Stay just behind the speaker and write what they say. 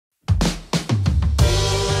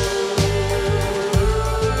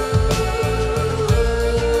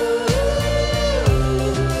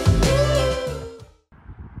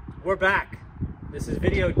back. This is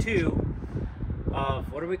video 2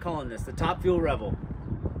 of, what are we calling this? The Top Fuel Revel.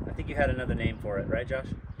 I think you had another name for it, right, Josh?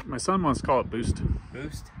 My son wants to call it Boost.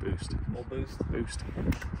 Boost? Boost. Old Boost? Boost.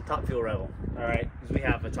 Top Fuel Revel. All right, because we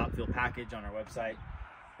have a Top Fuel package on our website,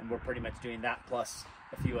 and we're pretty much doing that plus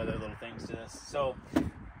a few other little things to this. So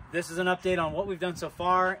this is an update on what we've done so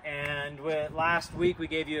far, and last week we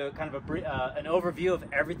gave you kind of an overview of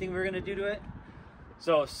everything we were going to do to it.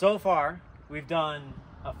 So far we've done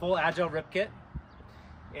a full Agile rip kit,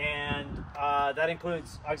 and that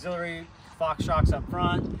includes auxiliary Fox shocks up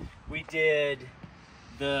front. We did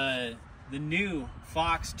the new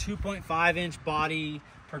Fox 2.5-inch body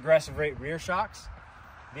progressive rate rear shocks.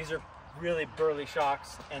 These are really burly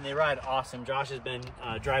shocks and they ride awesome. Josh has been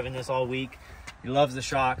driving this all week. He loves the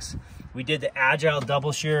shocks. We did the Agile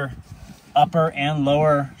double shear upper and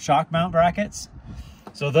lower shock mount brackets.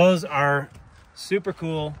 So those are super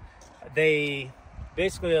cool. They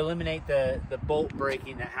basically eliminate the bolt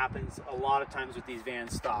breaking that happens a lot of times with these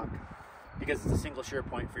Vans stock, because it's a single shear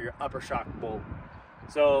point for your upper shock bolt.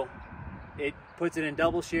 So it puts it in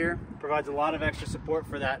double shear, provides a lot of extra support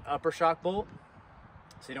for that upper shock bolt,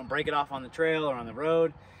 so you don't break it off on the trail or on the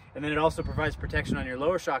road. And then it also provides protection on your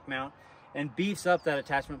lower shock mount and beefs up that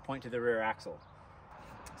attachment point to the rear axle.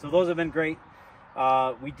 So those have been great.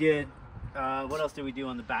 We did, what else did we do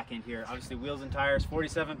on the back end here? Obviously wheels and tires,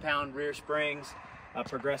 47-pound rear springs, a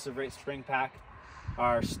progressive rate spring pack,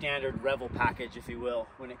 our standard Revel package, if you will,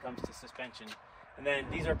 when it comes to suspension. And then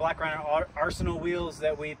these are Black Rhino Arsenal wheels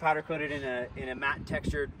that we powder coated in a matte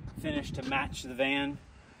textured finish to match the van.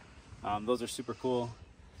 Those are super cool.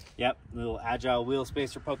 Yep, little Agile wheel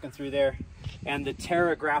spacer poking through there. And the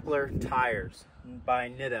Terra Grappler tires by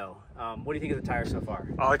Nitto. What do you think of the tires so far?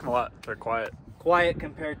 I like them a lot. They're quiet. Quiet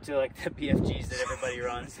compared to like the PFGs that everybody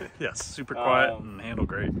runs. Yes, super quiet and handle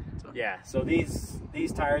great. So. Yeah, so these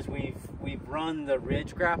tires, we've run the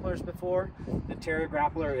Ridge Grapplers before. The Terra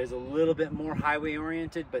Grappler is a little bit more highway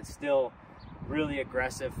oriented, but still really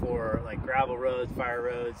aggressive for like gravel roads, fire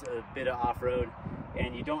roads, a bit of off-road,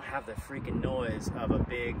 and you don't have the freaking noise of a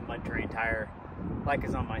big mud terrain tire like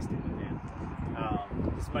is on my stupid van.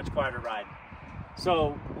 It's a much quieter ride.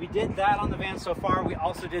 So we did that on the van so far. We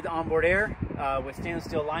also did the onboard air with stainless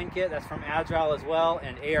steel line kit. That's from Agile as well,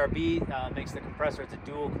 and ARB makes the compressor. It's a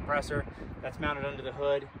dual compressor that's mounted under the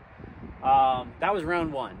hood. That was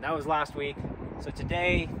round 1. That was last week. So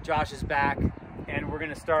today Josh is back, and we're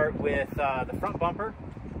going to start with the front bumper.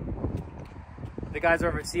 The guys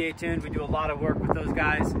over at CA Tuned, we do a lot of work with those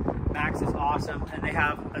guys. Max is awesome, and they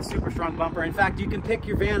have a super strong bumper. In fact, you can pick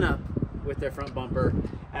your van up with their front bumper.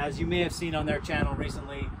 As you may have seen on their channel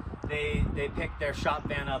recently, they picked their shop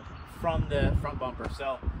van up from the front bumper.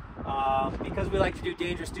 So because we like to do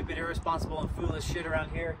dangerous, stupid, irresponsible, and foolish shit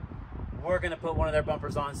around here, we're gonna put one of their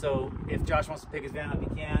bumpers on. So if Josh wants to pick his van up,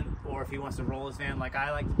 he can, or if he wants to roll his van like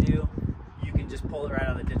I like to do, you can just pull it right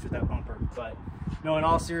out of the ditch with that bumper. But no, in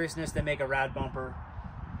all seriousness, they make a rad bumper.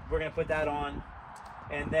 We're gonna put that on.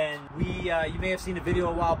 And then you may have seen a video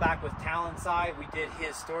a while back with Talon Sai. We did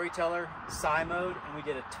his Storyteller Sai mode, and we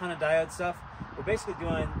did a ton of diode stuff. We're basically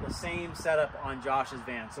doing the same setup on Josh's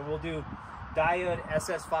van. So we'll do diode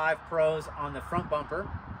SS5 Pros on the front bumper,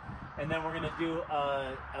 and then we're gonna do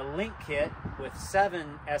a link kit with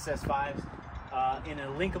 7 SS5s in a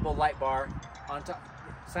linkable light bar on top.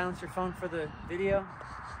 Silence your phone for the video,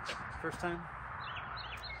 first time.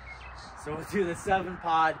 So we'll do the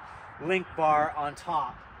 7-pod link bar on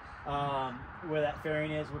top where that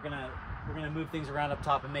fairing is. We're gonna move things around up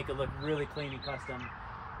top and make it look really clean and custom.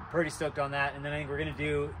 Pretty stoked on that. And then I think we're gonna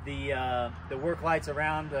do the work lights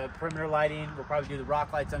around, the perimeter lighting. We'll probably do the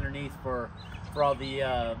rock lights underneath for all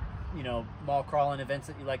the you know, mall crawling events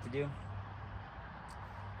that you like to do.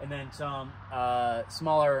 And then some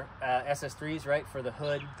smaller SS3s, right, for the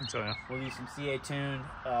hood. I think so, yeah. We'll use some CA Tuned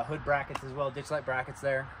hood brackets as well, ditch light brackets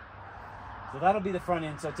there. So that'll be the front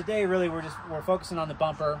end. So today, really, we're focusing on the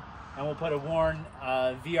bumper, and we'll put a Warn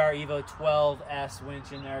VR Evo 12S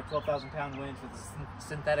winch in there, 12,000-pound winch with a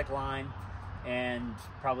synthetic line, and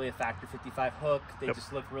probably a factor 55 hook. They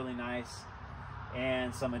just look really nice,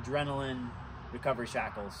 and some adrenaline recovery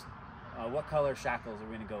shackles. What color shackles are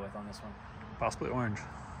we going to go with on this one? Possibly orange.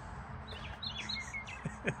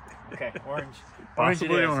 Okay, orange.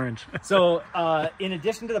 Possibly orange. So in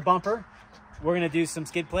addition to the bumper, we're going to do some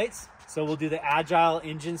skid plates. So we'll do the Agile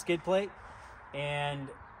engine skid plate. And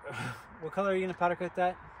what color are you going to powder coat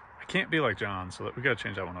that? I can't be like John, so we got to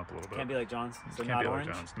change that one up a little bit. Can't be like John's, so can't not be orange?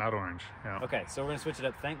 Like John's. Not orange, yeah. Okay, so we're going to switch it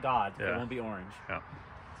up. Thank God, yeah. It won't be orange. Yeah.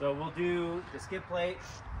 So we'll do the skid plate.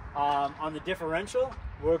 On the differential,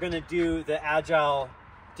 we're going to do the Agile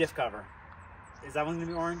diff cover. Is that one going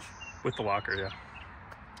to be orange? With the locker, yeah.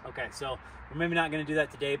 Okay, so we're maybe not going to do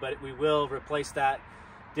that today, but we will replace that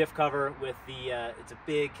diff cover with the, it's a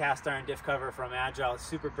big cast iron diff cover from Agile. It's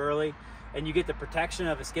super burly, and you get the protection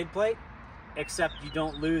of a skid plate, except you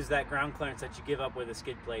don't lose that ground clearance that you give up with a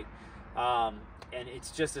skid plate. And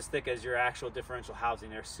it's just as thick as your actual differential housing.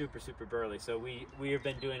 They're super, super burly. So we have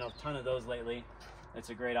been doing a ton of those lately. It's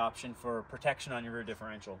a great option for protection on your rear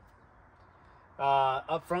differential.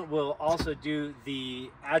 Up front, we'll also do the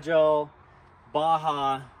Agile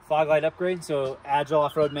Baja fog light upgrade. So Agile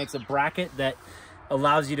Off-Road makes a bracket that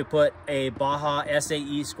allows you to put a Baja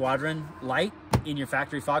SAE Squadron light in your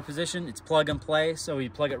factory fog position. It's plug and play, so you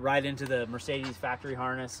plug it right into the Mercedes factory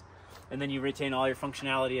harness, and then you retain all your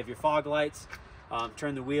functionality of your fog lights.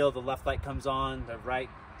 Turn the wheel, the left light comes on, the right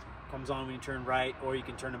comes on when you turn right, or you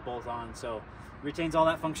can turn them both on. So it retains all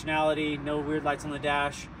that functionality, no weird lights on the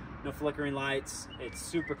dash, no flickering lights. It's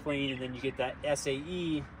super clean, and then you get that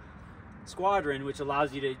SAE Squadron, which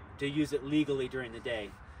allows you to use it legally during the day,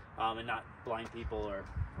 and not blind people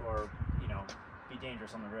or you know, be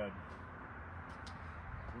dangerous on the road.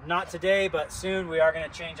 Not today, but soon we are going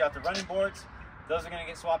to change out the running boards. Those are going to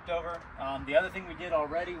get swapped over. The other thing we did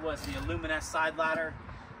already was the Illumines side ladder.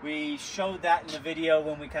 We showed that in the video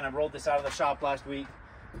when we kind of rolled this out of the shop last week.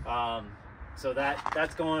 So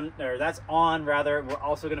that's on rather. We're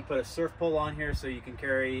also going to put a surf pole on here so you can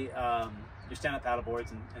carry your stand-up paddle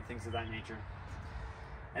boards and things of that nature.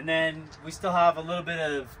 And then we still have a little bit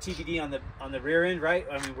of TBD on the rear end, right?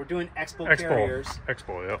 I mean, we're doing Expo carriers.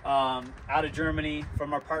 Expo, yeah. Out of Germany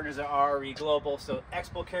from our partners at RE Global. So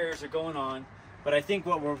Expo carriers are going on, but I think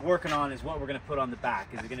what we're working on is what we're going to put on the back.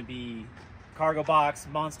 Is it going to be cargo box,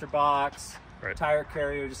 monster box, right, tire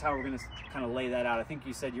carrier? Just how we're going to kind of lay that out. I think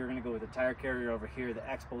you said you're going to go with a tire carrier over here, the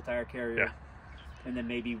Expo tire carrier. Yeah. And then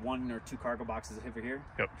maybe 1 or 2 cargo boxes over here.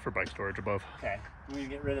 Yep, for bike storage above. Okay, we're gonna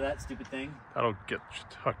get rid of that stupid thing. That'll get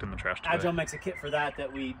tucked in the trash today. Agile makes a kit for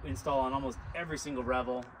that we install on almost every single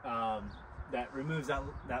Revel, that removes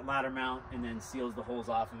that ladder mount and then seals the holes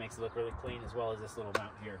off and makes it look really clean, as well as this little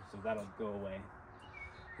mount here. So that'll go away.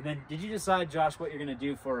 And then, did you decide, Josh, what you're gonna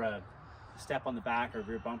do for a step on the back or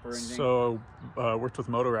rear bumper or anything? So worked with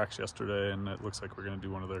Moto Racks yesterday, and it looks like we're going to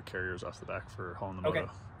do one of their carriers off the back for hauling the moto.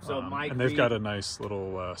 Okay. So Mike and they've Reed, got a nice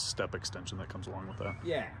little step extension that comes along with that.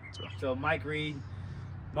 Yeah. So Mike Reed,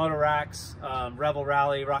 Moto Racks, Revel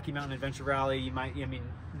Rally, Rocky Mountain Adventure Rally.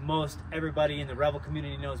 Most everybody in the Revel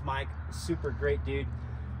community knows Mike. Super great dude.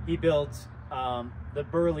 He builds the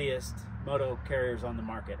burliest moto carriers on the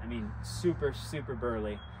market. I mean, super, super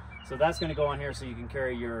burly. So that's going to go on here so you can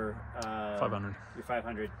carry your 500. Your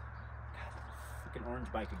 500. God, freaking orange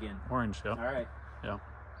bike again. Orange, yeah. All right. Yeah.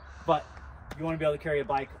 But you want to be able to carry a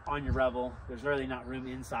bike on your Revel. There's really not room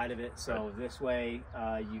inside of it. So this way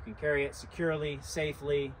you can carry it securely,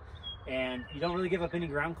 safely, and you don't really give up any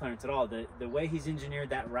ground clearance at all. The way he's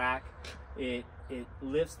engineered that rack, it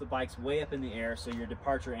lifts the bikes way up in the air, so your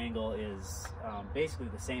departure angle is basically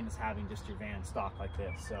the same as having just your van stock like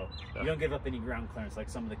this. So you don't give up any ground clearance like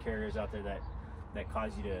some of the carriers out there that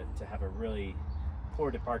cause you to have a really poor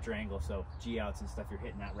departure angle. So G-outs and stuff, you're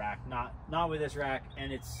hitting that rack. Not with this rack,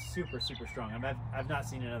 and it's super, super strong. I've not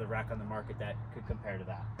seen another rack on the market that could compare to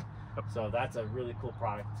that. So that's a really cool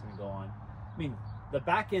product that's going to go on. I mean, the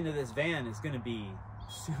back end of this van is going to be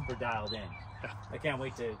super dialed in. I can't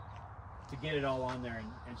wait to get it all on there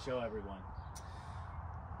and show everyone.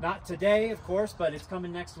 Not today, of course, but it's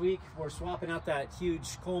coming next week. We're swapping out that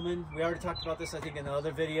huge Coleman. We already talked about this, I think, in the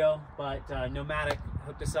other video, but Nomadic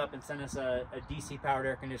hooked us up and sent us a DC powered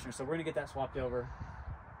air conditioner. So we're gonna get that swapped over.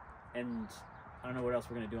 And I don't know what else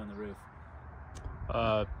we're gonna do on the roof.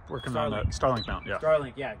 Working on that Starlink mount, yeah.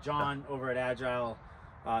 Starlink, yeah. John over at Agile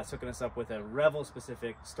is hooking us up with a Revel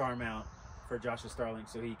specific star mount for Josh's Starlink,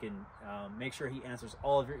 so he can make sure he answers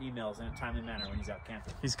all of your emails in a timely manner when he's out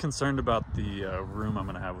camping. He's concerned about the room I'm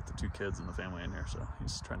going to have with the 2 kids and the family in here, so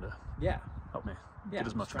he's trying to help me get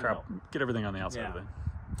as much crap, get everything on the outside of it.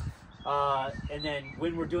 And then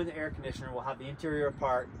when we're doing the air conditioner, we'll have the interior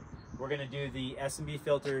apart. We're going to do the S&B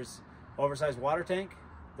filters, oversized water tank.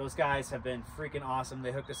 Those guys have been freaking awesome.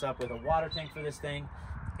 They hooked us up with a water tank for this thing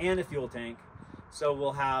and a fuel tank. So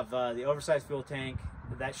we'll have the oversized fuel tank.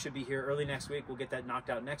 That should be here early next week. We'll get that knocked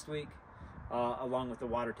out next week, along with the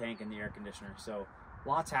water tank and the air conditioner. So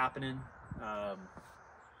lots happening.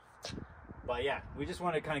 But yeah, we just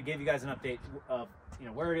want to kind of give you guys an update of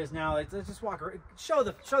where it is now. Let's just walk around, show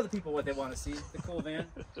the people what they want to see. The cool van.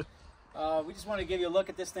 We just want to give you a look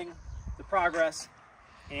at this thing, the progress,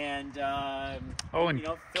 and fill you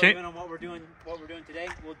in on what we're doing today.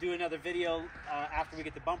 We'll do another video after we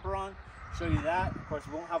get the bumper on. Show you that. Of course,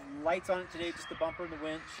 we won't have lights on it today, just the bumper and the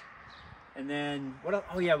winch. And then what else?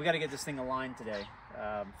 Oh yeah, we got to get this thing aligned today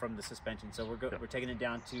from the suspension. So we're taking it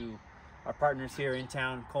down to our partners here in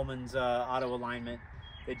town, Coleman's Auto Alignment.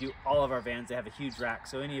 They do all of our vans. They have a huge rack.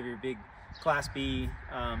 So any of your big Class B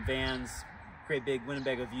vans, great big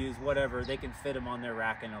Winnebago views, whatever, they can fit them on their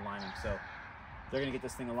rack and align them. So they're gonna get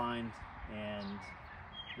this thing aligned, and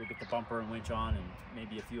we'll get the bumper and winch on, and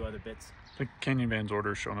maybe a few other bits. I think Canyon Vans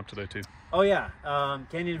order is showing up today too. Oh yeah,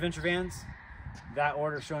 Canyon Adventure Vans, that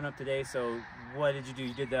order showing up today. So what did you do?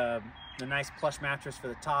 You did the nice plush mattress for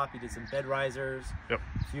the top. You did some bed risers. Yep.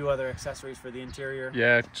 A few other accessories for the interior.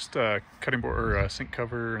 Yeah, just cutting board or sink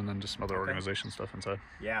cover, and then just some other organization stuff inside.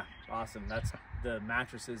 Yeah, awesome. The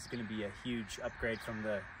mattress is going to be a huge upgrade from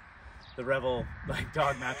the Revel like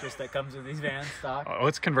dog mattress that comes with these vans stock. Oh,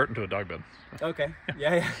 it's converting to a dog bed. Okay.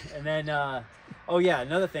 Yeah. And then oh yeah,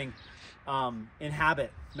 another thing,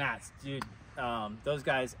 Inhabit mats, dude. Those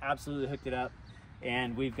guys absolutely hooked it up,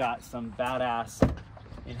 and we've got some badass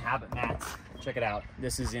Inhabit mats. Check it out.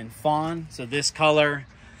 This is in fawn, so this color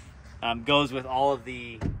goes with all of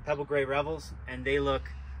the pebble gray Revels, and they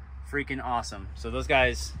look freaking awesome. So those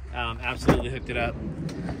guys absolutely hooked it up.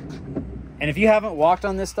 And if you haven't walked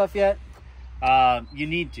on this stuff yet, you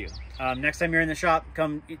need to. Next time you're in the shop,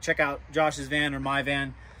 come check out Josh's van or my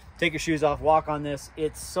van. Take your shoes off, walk on this.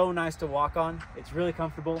 It's so nice to walk on. It's really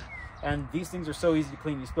comfortable, and these things are so easy to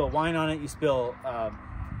clean. You spill wine on it, you spill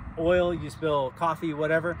oil, you spill coffee,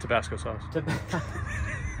 whatever. Tabasco sauce.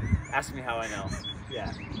 Ask me how I know.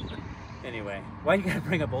 Yeah. Anyway, why you gotta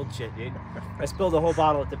bring up old shit, dude? I spilled a whole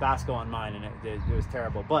bottle of Tabasco on mine, and it was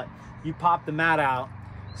terrible. But you pop the mat out,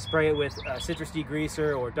 spray it with citrus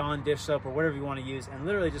degreaser or Dawn dish soap or whatever you want to use, and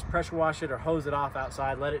literally just pressure wash it or hose it off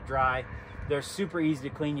outside, let it dry. They're super easy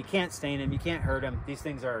to clean. You can't stain them, you can't hurt them. These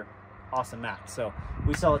things are awesome mats. So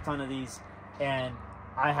we sell a ton of these, and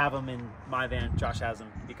I have them in my van. Josh has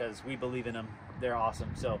them because we believe in them. They're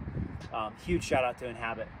awesome. So huge shout out to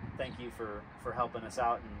Inhabit. Thank you for helping us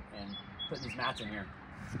out and putting these mats in here.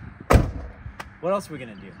 What else are we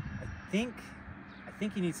gonna do? I think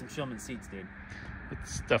you need some Shillman seats, dude.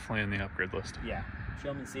 It's definitely in the upgrade list. Yeah,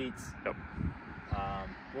 Shillman seats. Yep.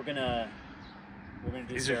 We're gonna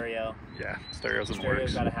do stereo. Yeah, stereo's in the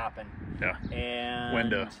works. Stereo's gotta happen. Yeah. And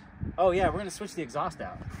window. Oh yeah, we're gonna switch the exhaust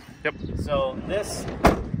out. Yep. So this,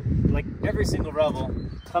 like every single Revel,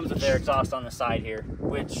 comes with their exhaust on the side here,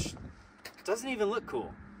 which doesn't even look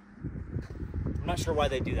cool. I'm not sure why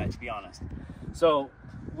they do that, to be honest. So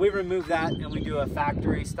we remove that and we do a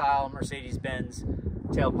factory style Mercedes-Benz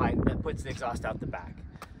tailpipe that puts the exhaust out the back.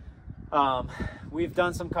 We've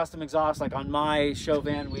done some custom exhausts, like on my show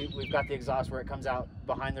van, we've got the exhaust where it comes out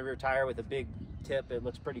behind the rear tire with a big tip. It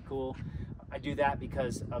looks pretty cool. I do that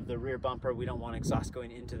because of the rear bumper. We don't want exhaust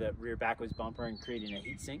going into the rear backwards bumper and creating a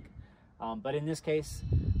heat sink. But in this case,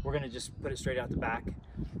 we're gonna just put it straight out the back.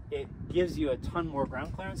 It gives you a ton more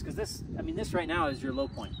ground clearance, because this right now is your low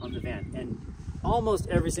point on the van. And almost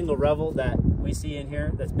every single Revel that we see in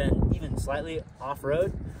here that's been even slightly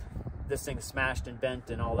off-road, this thing's smashed and bent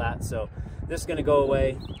and all that. So this is gonna go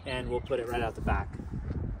away and we'll put it right out the back.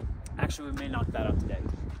 Actually, we may knock that out today.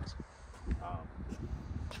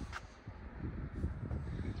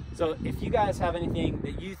 So if you guys have anything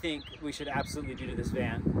that you think we should absolutely do to this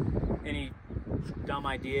van, any dumb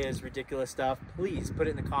ideas, ridiculous stuff, please put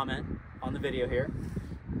it in the comment on the video here.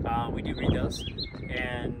 We do read those,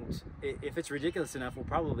 and if it's ridiculous enough, we'll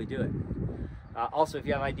probably do it. Also, if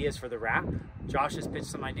you have ideas for the wrap, Josh has pitched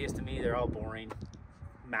some ideas to me. They're all boring,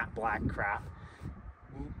 matte black crap.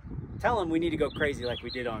 Tell him we need to go crazy like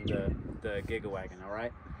we did on the Gigawagon, all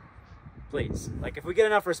right? Please. Like, if we get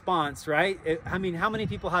enough response, right? I mean, how many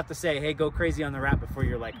people have to say, hey, go crazy on the wrap before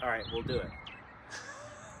you're like, all right, we'll do it?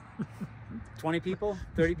 20 people?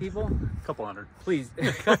 30 people? A couple hundred. Please,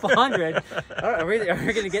 a couple hundred. Are we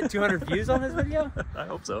going to get 200 views on this video? I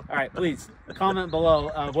hope so. All right, please comment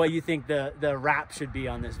below what you think the wrap should be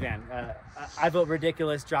on this van. I vote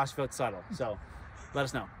ridiculous. Josh votes subtle. So let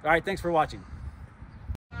us know. All right, thanks for watching.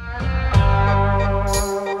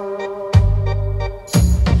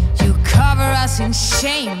 You cover us in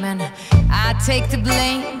shame and I take the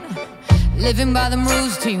blame. Living by the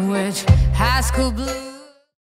rules, Teen Witch, high school blues.